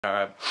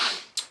Alright,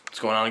 what's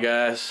going on,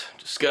 guys?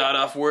 Just got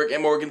off work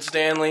at Morgan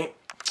Stanley.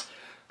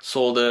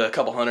 Sold a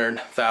couple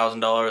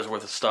 $100,000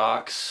 worth of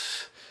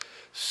stocks.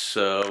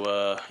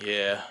 So,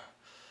 yeah.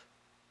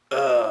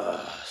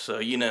 So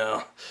you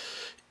know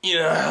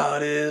how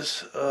it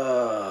is.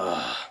 So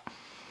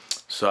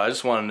I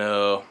just want to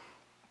know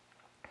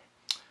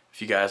if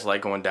you guys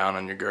like going down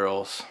on your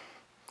girls,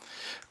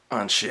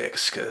 on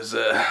chicks, because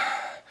I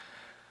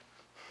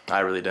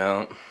really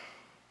don't.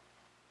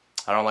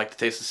 I don't like the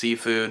taste of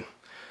seafood.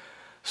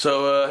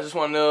 So I just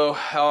want to know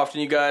how often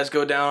you guys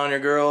go down on your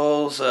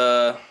girls.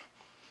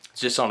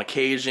 Just on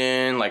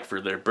occasion, like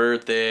for their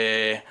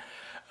birthday,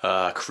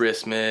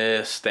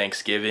 Christmas,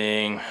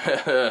 Thanksgiving.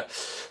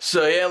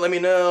 So yeah, let me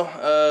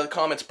know.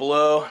 Comments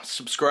below.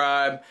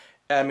 Subscribe.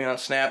 Add me on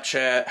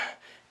Snapchat,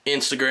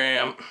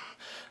 Instagram,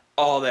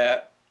 all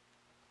that.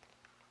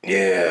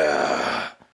 Yeah.